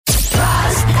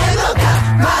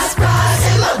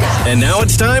And now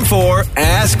it's time for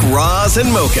Ask Roz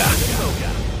and Mocha.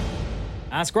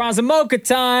 Ask Roz and Mocha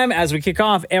time. As we kick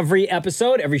off every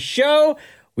episode, every show,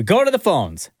 we go to the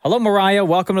phones. Hello, Mariah.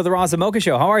 Welcome to the Roz and Mocha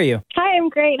Show. How are you? Hi, I'm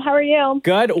great. How are you?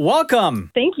 Good.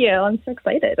 Welcome. Thank you. I'm so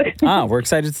excited. We're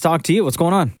excited to talk to you. What's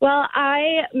going on? Well,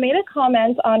 I made a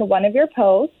comment on one of your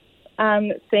posts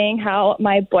saying how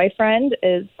my boyfriend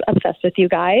is obsessed with you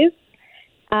guys.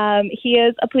 He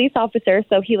is a police officer,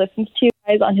 so he listens to you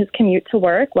guys on his commute to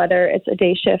work, whether it's a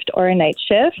day shift or a night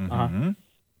shift. Mm-hmm.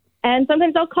 And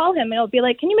sometimes I'll call him and I'll be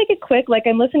like, can you make it quick? Like,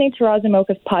 I'm listening to Roz and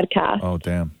Mocha's podcast. Oh,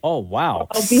 damn. Oh, wow.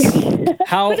 I'll be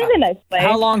How, put it in a nice way.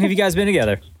 How long have you guys been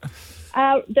together?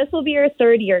 This will be your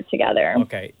third year together.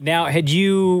 Okay. Now, had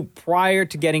you, prior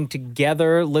to getting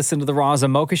together, listened to the Roz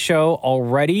and Mocha Show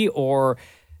already, or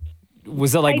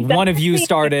was it like one of you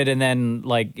started and then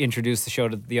like introduced the show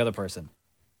to the other person?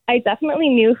 I definitely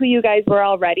knew who you guys were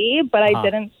already, but I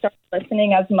didn't start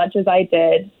listening as much as I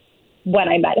did when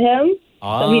I met him.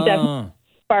 So he definitely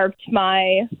sparked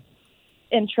my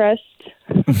interest.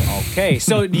 Okay.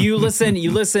 So do you listen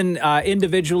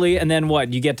individually, and then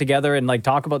what? You get together and like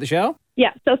talk about the show?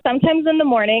 Yeah. So sometimes in the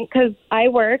morning, because I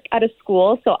work at a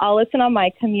school, so I'll listen on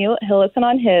my commute, he'll listen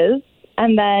on his.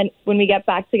 And then when we get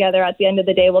back together at the end of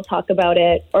the day, we'll talk about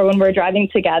it. Or when we're driving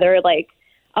together, like,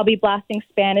 I'll be blasting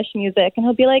Spanish music and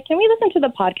he'll be like, can we listen to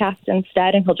the podcast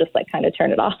instead? And he'll just like kind of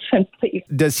turn it off. And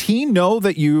Does he know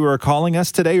that you are calling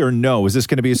us today, or no? Is this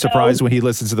going to be a surprise when he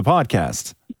listens to the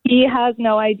podcast? He has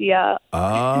no idea.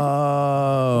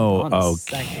 Oh,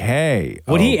 okay.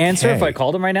 Would he answer if I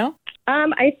called him right now?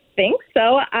 I think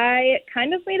so. I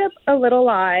kind of made up a little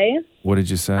lie. What did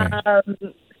you say?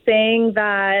 Saying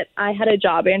that I had a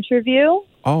job interview.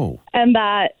 Oh. And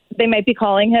that they might be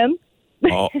calling him.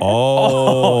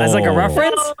 As like a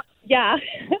reference? So, yeah.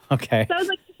 Okay. So I was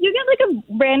like, if you get like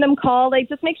a random call, like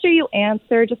just make sure you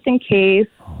answer just in case.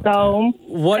 So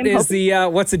what's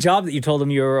the job that you told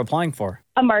him you were applying for?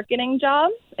 A marketing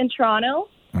job in Toronto.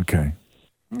 Okay.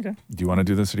 Do you want to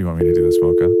do this, or do you want me to do this,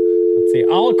 Mocha? Let's see.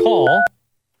 I'll call.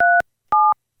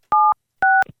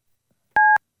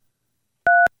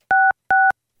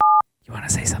 You want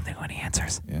to say something when he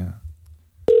answers? Yeah.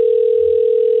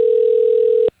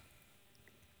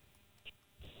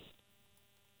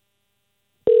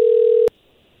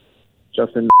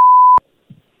 Justin.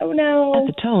 Oh no. At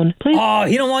the tone, please. Oh,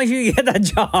 he don't want you to get that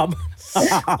job.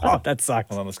 Oh, that sucks.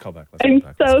 Hold on, let's call back. I'm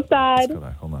so sad. Let's go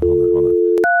back. Hold on.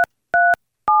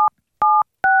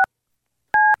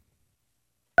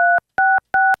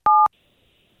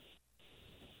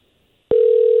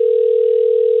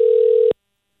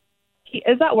 He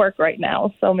is at work right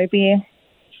now, so maybe.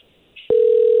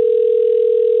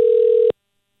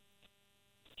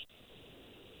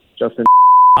 Justin.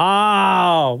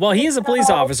 Oh, well, he is a police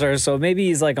officer, so maybe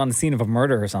he's like on the scene of a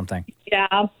murder or something.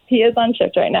 Yeah, he is on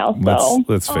shift right now. So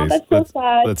Let's face that's so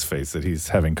sad. let's face it. He's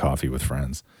having coffee with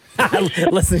friends.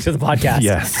 Listening to the podcast.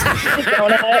 Yes.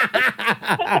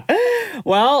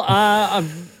 Well, I'm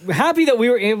happy that we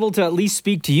were able to at least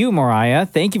speak to you, Mariah.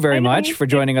 Thank you very much for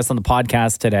joining us on the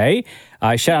podcast today.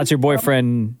 Shout out to your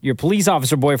boyfriend, your police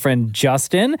officer boyfriend,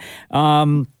 Justin.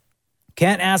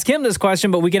 Can't ask him this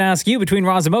question, but we can ask you, between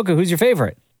Roz and Mocha, who's your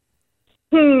favorite?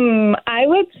 I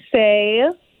would say,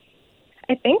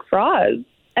 I think Roz.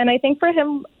 And I think for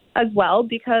him as well,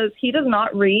 because he does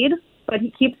not read, but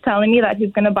he keeps telling me that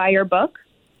he's going to buy your book.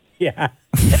 Yeah.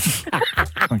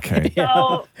 Okay.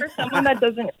 So for someone that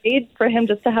doesn't read, for him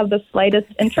just to have the slightest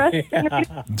interest in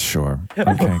reading. Sure.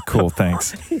 Okay, cool.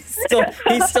 Thanks. He's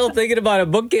still thinking about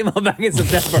it. Book came out back in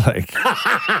September.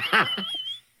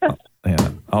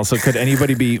 Yeah. Also, could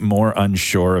anybody be more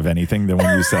unsure of anything than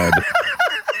when you said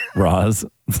Roz?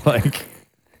 Like,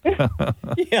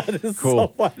 Yeah, this is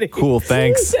cool. so funny. Cool.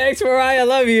 Thanks. Thanks, Mariah. I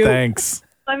love you. Thanks.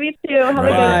 Love you too. Have a good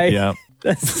Bye. Yeah.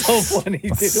 That's so funny,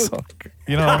 dude. So,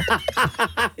 you know,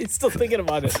 He's still thinking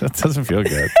about it. that doesn't feel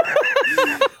good.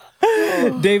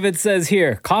 David says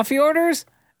here, coffee orders?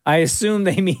 I assume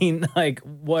they mean like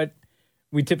what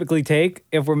we typically take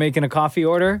if we're making a coffee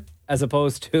order, as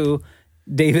opposed to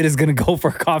David is going to go for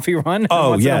a coffee run.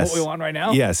 Oh, yes. What we want right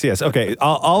now. Yes. Okay.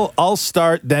 I'll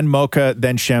start, then Mocha,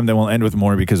 then Shem, then we'll end with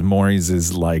Maury, because Maury's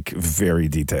is like very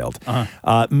detailed.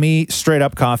 Me, straight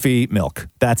up coffee, milk.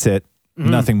 That's it.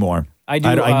 Nothing more. I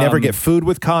never get food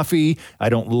with coffee. I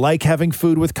don't like having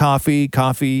food with coffee.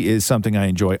 Coffee is something I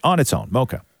enjoy on its own.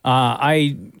 Mocha.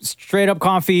 I straight up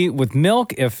coffee with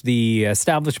milk. If the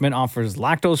establishment offers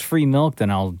lactose-free milk, then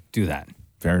I'll do that.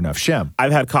 Fair enough. Shem.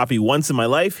 I've had coffee once in my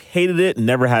life, hated it,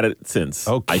 never had it since.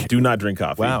 Okay. I do not drink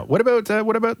coffee. Wow. What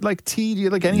about like tea? Do you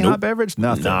like any hot beverage?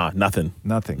 Nothing. Nah, nothing.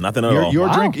 Nothing. Nothing at all.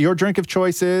 Your drink of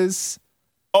choice is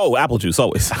Oh, apple juice,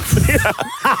 always. Such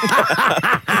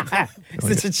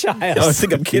a child. I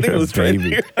think I'm kidding. I was trying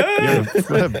baby.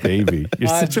 You're a baby. You're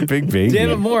such a big baby.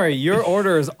 David Morey, your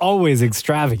order is always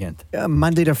extravagant.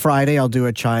 Monday to Friday, I'll do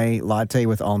a chai latte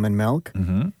with almond milk.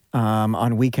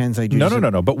 On weekends, I do.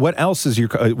 No. But what else is your?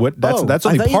 That's I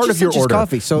only thought you part just of your said just order.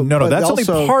 coffee. So, no, but that's only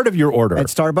also part of your order. At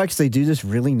Starbucks, they do this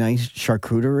really nice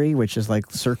charcuterie, which is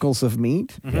like circles of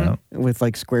meat with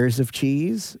like squares of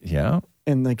cheese. Yeah.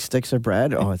 And like sticks of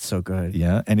bread. Oh, it's so good.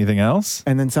 Yeah. Anything else?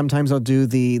 And then sometimes I'll do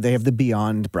they have the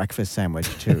Beyond breakfast sandwich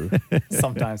too.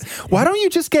 Sometimes. Why don't you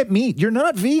just get meat? You're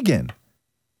not vegan.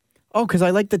 Oh, because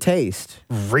I like the taste.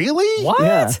 Really? What?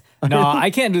 Yeah. No, I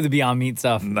can't do the Beyond Meat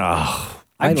stuff. No.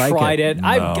 I like tried it. it. No.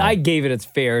 I gave it its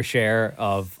fair share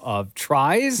of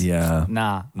tries. Yeah.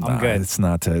 Nah, I'm good. It's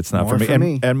not More for me. for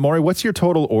me. And Maury, what's your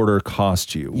total order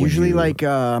cost you? when Usually you- like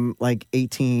 $18,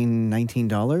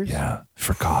 $19. Yeah,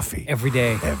 for coffee. Every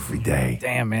day. Every day.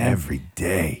 Damn, man. Every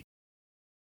day.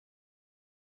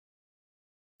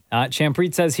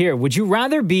 Champreet says here, would you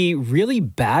rather be really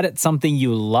bad at something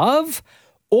you love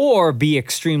or be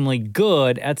extremely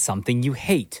good at something you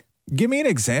hate? Give me an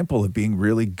example of being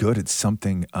really good at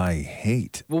something I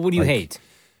hate. Well, what do you hate?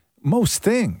 Most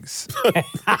things.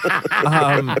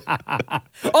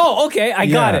 Oh, okay. I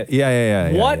got it.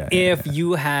 Yeah. What if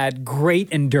you had great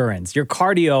endurance? Your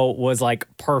cardio was like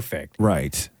perfect.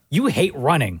 Right. You hate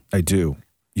running, I do.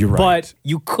 You're right. but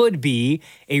you could be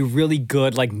a really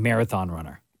good like marathon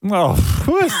runner. Oh,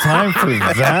 who has time for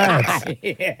that?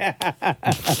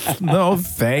 No,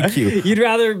 thank you. You'd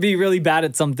rather be really bad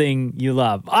at something you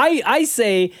love. I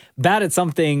say bad at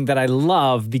something that I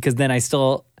love because then I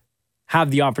still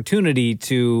have the opportunity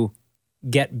to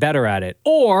get better at it.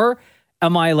 Or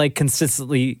am I like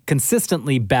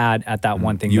consistently bad at that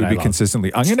one thing You that would I be love?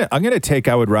 consistently. I'm gonna take.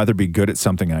 I would rather be good at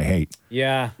something I hate.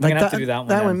 Yeah, I'm Like gonna have to do that one.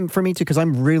 That then. one for me too, because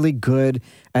I'm really good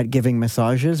at giving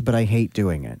massages, but I hate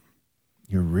doing it.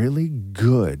 You're really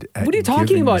good at What are you talking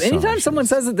giving about? Anytime massages. someone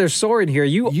says that they're sore in here,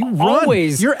 you run.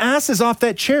 always Your ass is off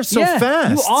that chair so yeah,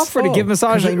 fast. You offer to give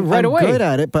massage 'Cause right I'm away. good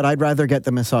at it, but I'd rather get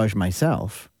the massage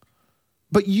myself.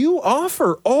 But you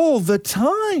offer all the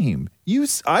time.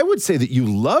 I would say that you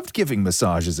loved giving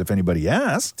massages if anybody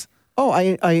asked. Oh,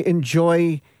 I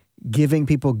enjoy giving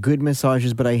people good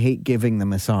massages, but I hate giving the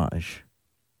massage.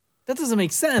 That doesn't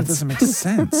make sense. That doesn't make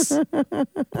sense.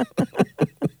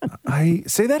 I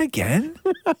say that again.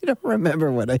 I don't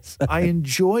remember what I said. I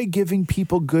enjoy giving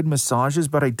people good massages,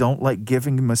 but I don't like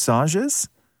giving massages.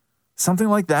 Something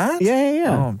like that?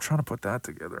 Yeah. Oh, I'm trying to put that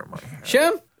together in my head.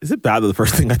 Shem? Is it bad that the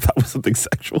first thing I thought was something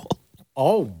sexual?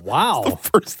 Oh, wow. The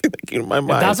first thing that came to my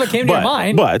mind. that's what came to your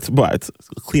mind. But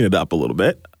clean it up a little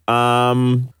bit.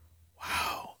 Wow.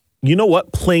 You know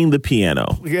what? Playing the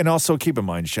piano. And also keep in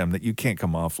mind, Shem, that you can't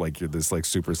come off like you're this like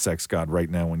super sex god right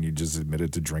now when you just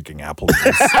admitted to drinking apple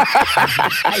juice.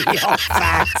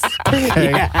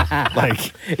 Okay?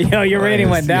 Like, Your rating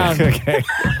went down. Okay.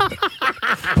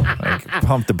 Like,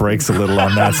 pump the brakes a little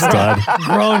on that stud.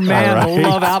 Grown man All right.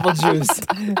 love apple juice.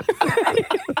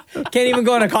 Can't even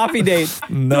go on a coffee date.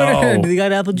 No. Do they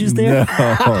got apple juice there?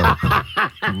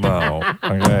 No.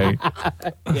 Okay.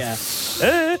 Yeah.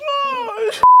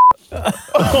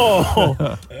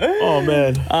 Oh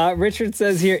man. Richard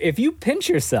says here, if you pinch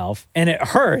yourself and it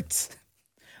hurts,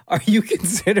 are you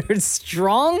considered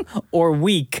strong or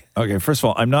weak? Okay, first of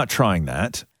all, I'm not trying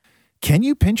that. Can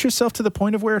you pinch yourself to the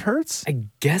point of where it hurts? I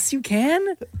guess you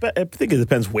can. But I think it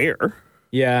depends where.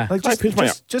 Yeah. Like I pinch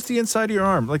my just the inside of your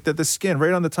arm, like the skin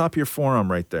right on the top of your forearm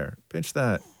right there. Pinch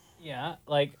that. Yeah.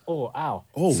 Like, oh, ow.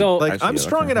 Oh, so, Like Actually, I'm yeah,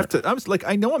 strong that enough to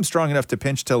I know I'm strong enough to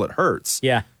pinch till it hurts.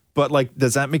 yeah. But like,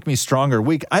 does that make me strong or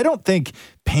weak? I don't think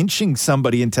pinching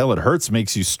somebody until it hurts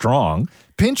makes you strong.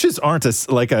 Pinches aren't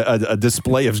a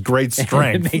display of great It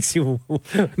strength, makes you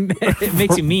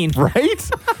mean. right?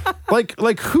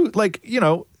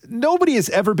 Nobody has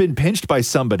ever been pinched by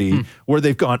somebody where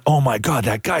they've gone, "Oh my god,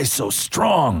 that guy's so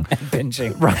strong,"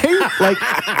 Pinching. right? like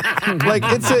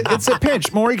it's a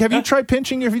pinch. Maury, have you tried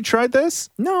pinching? Have you tried this?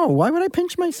 No, why would I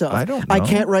pinch myself? I don't I know.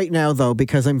 can't right now, though,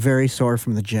 because I'm very sore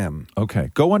from the gym. Okay,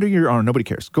 go under your arm. Nobody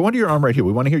cares. Go under your arm right here.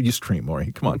 We want to hear you scream,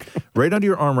 Maury. Come on, right under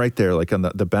your arm, right there, like on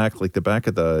the back, like the back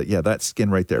of that skin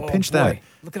right there. Pinch boy. that.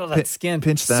 Look at all that skin.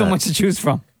 Pinch that. So much to choose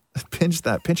from. Pinch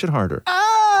that. Pinch it harder.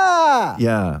 Ah!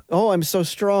 Yeah. Oh, I'm so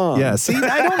strong. Yeah. See,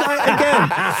 I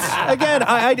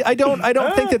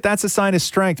don't think that that's a sign of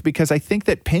strength because I think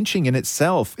that pinching in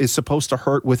itself is supposed to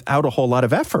hurt without a whole lot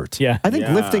of effort. Yeah. I think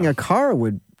lifting a car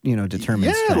would, determine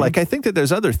Yeah. strength. Like I think that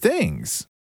there's other things.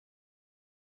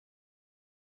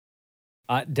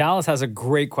 Dallas has a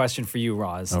great question for you,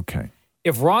 Roz. Okay.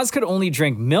 If Roz could only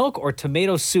drink milk or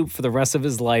tomato soup for the rest of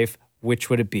his life, which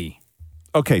would it be?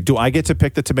 Okay, do I get to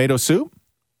pick the tomato soup?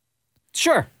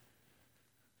 Sure.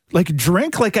 Like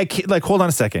drink, like I can't, like hold on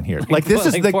a second here. Like this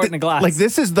is pour it in a glass. like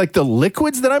this is like the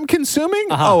liquids that I'm consuming.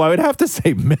 Oh, I would have to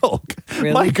say milk.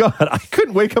 Really? My God, I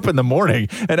couldn't wake up in the morning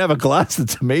and have a glass of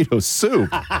tomato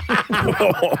soup. Like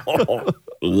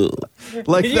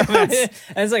Can you that's imagine?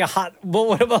 And it's like a hot, well,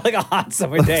 what about like a hot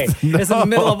summer day? It's in the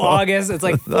middle of August. It's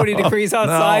like 40 degrees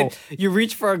outside. You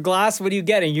reach for a glass. What are you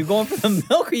getting? You going for the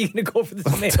milk or are you going to go for the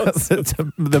tomato soup?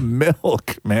 the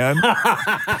milk, man.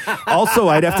 Also,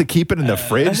 I'd have to keep it in the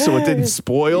fridge so it didn't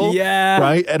spoil. Yeah.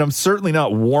 Right? And I'm certainly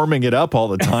not warming it up all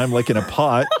the time like in a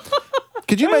pot.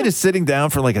 Could you imagine sitting down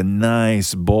for like a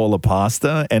nice bowl of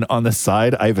pasta and on the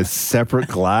side I have a separate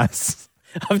glass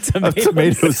Of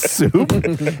tomato, soup?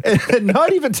 And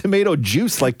not even tomato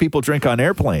juice like people drink on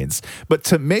airplanes, but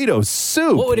tomato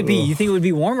soup. What would it be? You think it would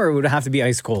be warm or would it have to be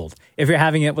ice cold if you're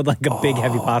having it with like a big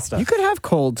heavy pasta? You could have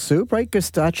cold soup, right?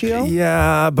 Gazpacho.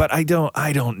 Yeah, but I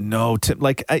don't know.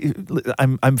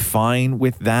 I'm fine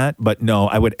with that, but no,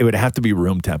 it would have to be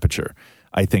room temperature.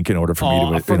 I think in order for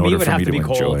me to for me, it would have to be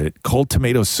enjoy cold. it. Cold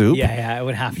tomato soup. Yeah, it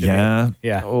would have to Yeah. be.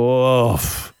 Yeah. Oh.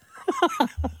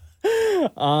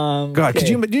 God, do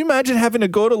you imagine having to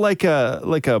go to like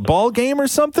a ball game or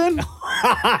something?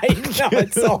 I know,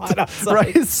 it's so hot outside.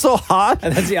 Right, it's so hot.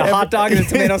 And that's a hot dog and a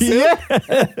tomato soup.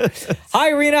 Yeah.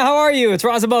 Hi, Rena. How are you? It's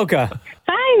Roz and Mocha.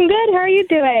 Hi, I'm good. How are you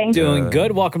doing? Doing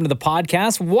good. Welcome to the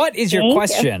podcast. What is your Thank you.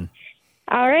 question?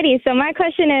 Alrighty. So my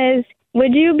question is,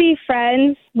 would you be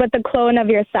friends with a clone of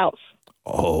yourself?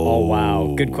 Oh,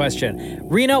 wow. Good question.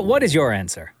 Rena, what is your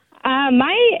answer?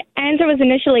 My answer was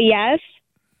initially yes,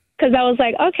 because I was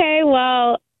like, okay,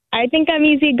 well, I think I'm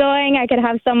easygoing. I could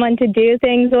have someone to do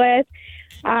things with.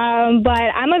 But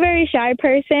I'm a very shy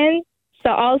person.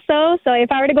 So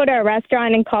if I were to go to a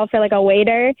restaurant and call for like a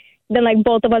waiter, then like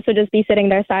both of us would just be sitting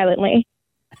there silently.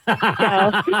 So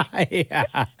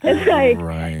Yeah. it's like,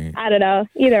 Right. I don't know,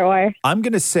 either or. I'm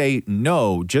going to say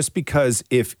no, just because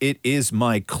if it is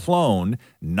my clone,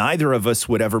 neither of us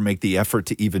would ever make the effort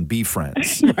to even be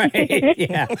friends. Right.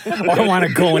 Yeah. I don't want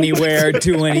to go anywhere,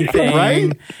 do anything,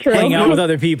 Right? hang out with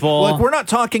other people. Like, we're not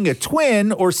talking a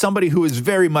twin or somebody who is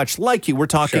very much like you. We're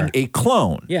talking Sure. a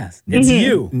clone. Yes. It's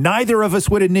you. Neither of us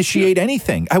would initiate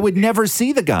anything. I would never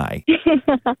see the guy.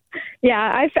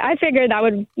 Yeah, I figured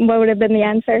what would have been the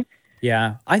answer.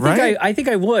 Yeah. I think Right? I think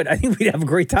I would. I think we'd have a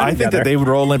great time I think together. that they would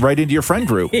roll in right into your friend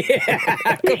group.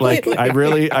 Like I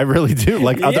really do.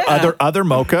 Like Yeah. other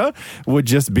Mocha would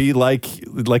just be like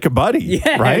a buddy.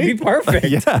 Yeah, right? it'd be perfect.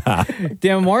 Yeah.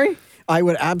 Dan Maury? I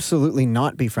would absolutely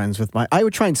not be friends with I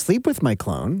would try and sleep with my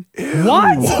clone.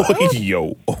 What?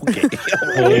 Yo, okay.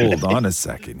 Hold on a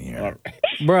second here.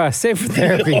 Bruh, save for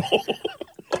therapy.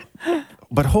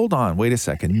 But hold on, wait a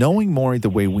second. Knowing Maury the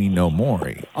way we know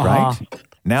Maury, right?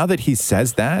 Now that he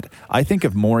says that, I think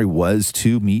if Maury was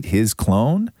to meet his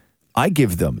clone, I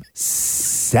give them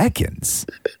seconds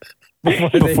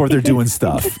before they're doing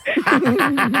stuff.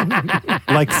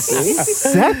 Like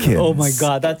seconds. Oh my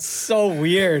God, that's so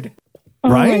weird.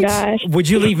 Right? Oh my gosh. Would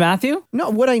you leave Matthew? No,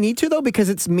 would I need to though? Because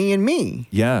it's me and me.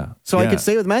 Yeah. So I yeah. could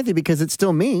stay with Matthew because it's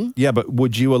still me. Yeah, but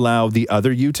would you allow the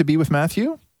other you to be with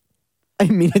Matthew? I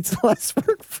mean, it's less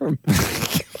work for me.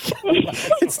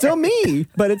 It's still me,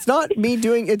 but it's not me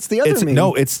doing. It's the other me.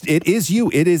 No, it is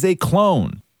you. It is a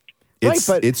clone. It's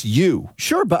Right, but- it's you.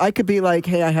 Sure, but I could be like,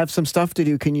 hey, I have some stuff to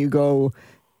do. Can you go,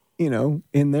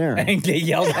 in there? And get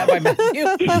yelled at by Matthew?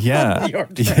 Yeah. Your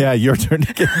turn. Yeah, your turn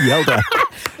to get yelled at.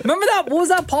 Remember that? What was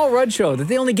that Paul Rudd show that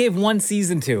they only gave one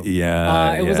season to?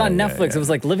 Yeah, It was yeah, on yeah, Netflix. yeah. It was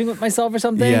like Living with Myself or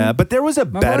something. Yeah, but there was a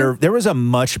Remember?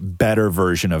 much better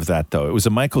version of that though. It was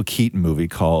a Michael Keaton movie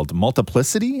called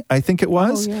Multiplicity, I think it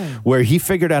was, where he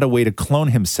figured out a way to clone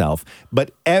himself.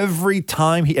 But every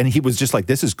time he was just like,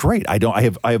 this is great. I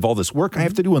have all this work I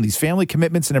have to do and these family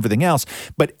commitments and everything else.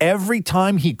 But every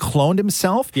time he cloned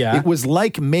himself, it was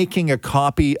like making a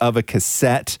copy of a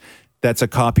cassette. That's a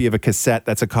copy of a cassette.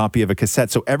 That's a copy of a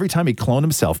cassette. So every time he cloned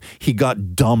himself, he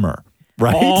got dumber.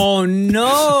 Right? Oh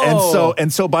no!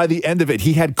 And so by the end of it,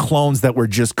 he had clones that were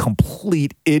just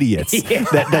complete idiots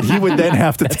that he would then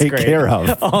have to take great. care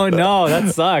of. Oh no,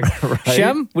 that sucks.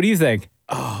 Shem, what do you think?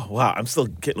 Oh, wow. I'm still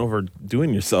getting over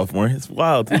doing yourself more. It's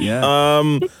wild.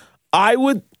 Yeah. I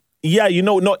would, you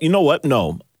know what?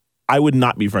 No, I would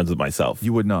not be friends with myself.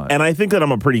 You would not. And I think that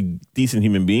I'm a pretty decent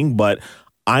human being, but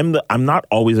I'm not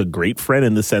always a great friend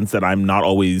in the sense that I'm not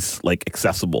always like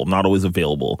accessible, not always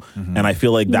available. And I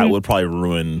feel like that would probably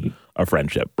ruin a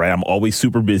friendship, right? I'm always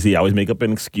super busy. I always make up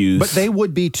an excuse. But they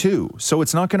would be too, so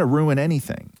it's not going to ruin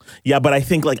anything. Yeah, but I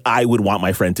think like I would want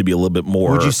my friend to be a little bit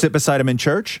more. Would you sit beside him in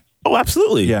church? Oh,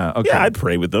 absolutely. Yeah, okay. Yeah, I'd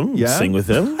pray with them, sing with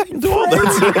them, do all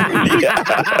that.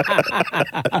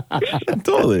 Yeah.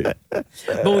 Totally.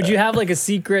 But would you have like a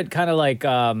secret kind of like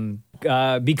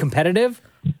be competitive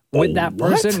with that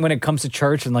person when it comes to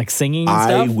church and like singing and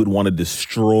stuff? I would want to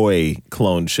destroy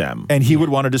Clone Shem. And he would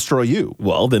want to destroy you.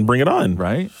 Well, then bring it on.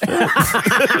 Right?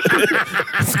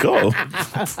 Let's go.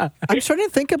 I'm starting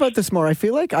to think about this more. I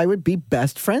feel like I would be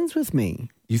best friends with me.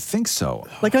 You think so?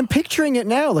 Like I'm picturing it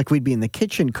now. Like we'd be in the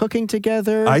kitchen cooking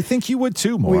together. I think you would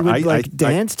too, more. We would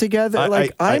dance together.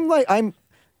 I'm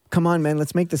come on, man,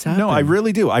 let's make this happen. No, I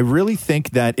really do. I really think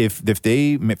that if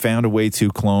they found a way to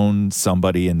clone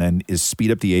somebody and then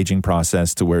speed up the aging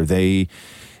process to where they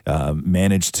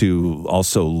managed to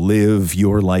also live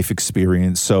your life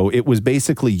experience. So it was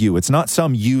basically you. It's not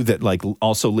some you that like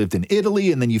also lived in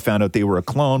Italy and then you found out they were a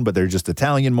clone, but they're just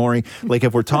Italian, Maury. Like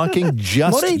if we're talking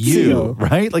just you,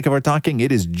 right? Like if we're talking,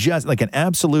 it is just like an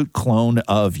absolute clone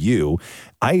of you.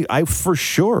 I for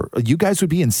sure, you guys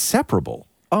would be inseparable.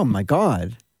 Oh my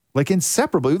God. Like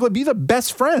inseparable. It would be the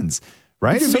best friends.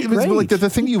 Right? So it was like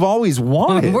the thing you've always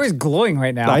wanted. Where's glowing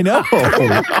right now? I know.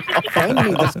 Find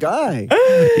me this guy.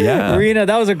 Yeah. Marina,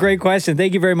 that was a great question.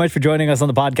 Thank you very much for joining us on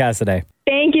the podcast today.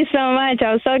 Thank you so much.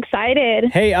 I was so excited.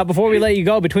 Hey, before we let you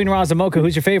go, between Roz and Mocha,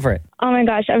 who's your favorite? Oh my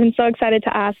gosh, I've been so excited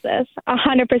to ask this.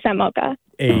 100% Mocha.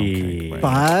 Hey,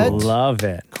 but love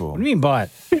it. Cool. What do you mean, but?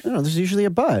 I don't know, there's usually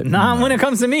a but. Not when it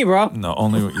comes to me, bro. No,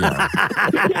 only, yeah.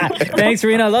 Thanks,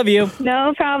 Rena. I love you.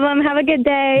 No problem. Have a good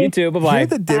day. You too.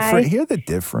 Bye-bye. Hear the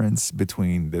difference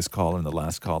between this caller and the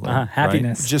last caller.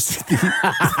 Happiness. Right?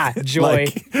 Just joy.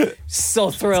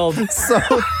 So thrilled. So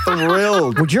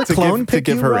thrilled. Would your clone to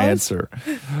give her Roz? answer?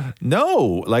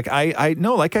 No, like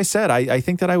like I said, I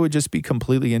think that I would just be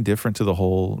completely indifferent to the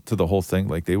whole thing.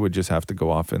 Like they would just have to go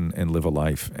off and live a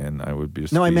life, and I would be.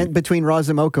 No, I meant between Roz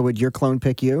and Mocha. Would your clone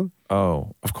pick you?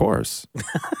 Oh, of course.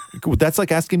 That's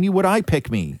like asking me, would I pick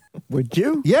me? Would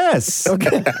you? Yes.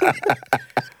 Okay.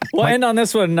 We'll end on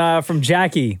this one from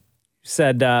Jackie.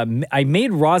 Said, I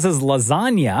made Roz's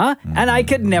lasagna and I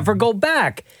could never go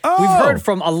back. Oh. We've heard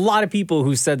from a lot of people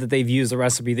who said that they've used the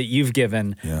recipe that you've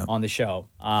given on the show,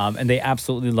 and they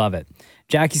absolutely love it.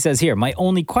 Jackie says here, my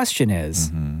only question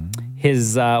is,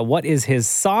 what is his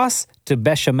sauce to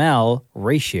bechamel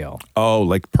ratio? Oh,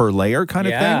 like per layer kind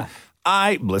of thing?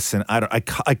 I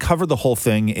cover the whole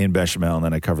thing in bechamel and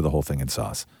then I cover the whole thing in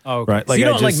sauce. Oh, okay. Right? So you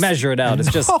don't measure it out.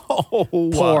 It's just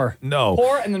pour. No.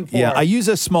 Pour and then pour. Yeah, I use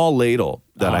a small ladle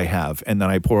that I have, and then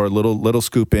I pour a little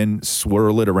scoop in,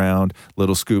 swirl it around,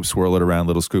 little scoop, swirl it around,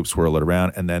 little scoop, swirl it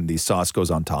around, and then the sauce goes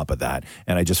on top of that,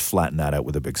 and I just flatten that out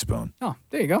with a big spoon. Oh,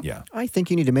 there you go. Yeah. I think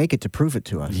you need to make it to prove it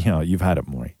to us. Yeah, you've had it,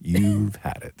 Maury. You've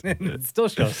had it. It still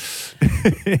shows.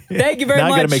 Thank you very much.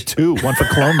 Now I got to make two, one for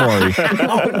Clone Maury.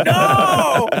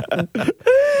 Oh, no!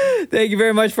 Thank you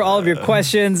very much for all of your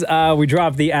questions. We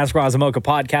drop the Ask Roz and Mocha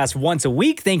podcast once a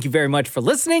week. Thank you very much for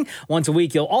listening. Once a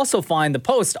week, you'll also find the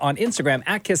post on Instagram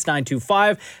at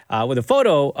Kiss925 with a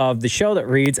photo of the show that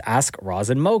reads Ask Roz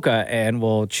and Mocha, and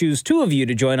we'll choose two of you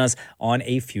to join us on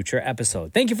a future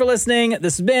episode. Thank you for listening.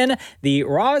 This has been the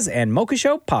Roz and Mocha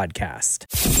Show podcast.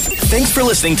 Thanks for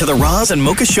listening to the Roz and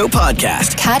Mocha Show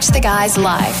podcast. Catch the guys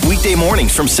live Weekday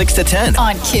mornings from 6 to 10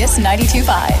 on Kiss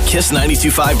 92.5.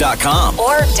 Kiss925.com.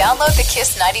 Or download the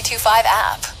Kiss 92.5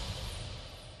 app.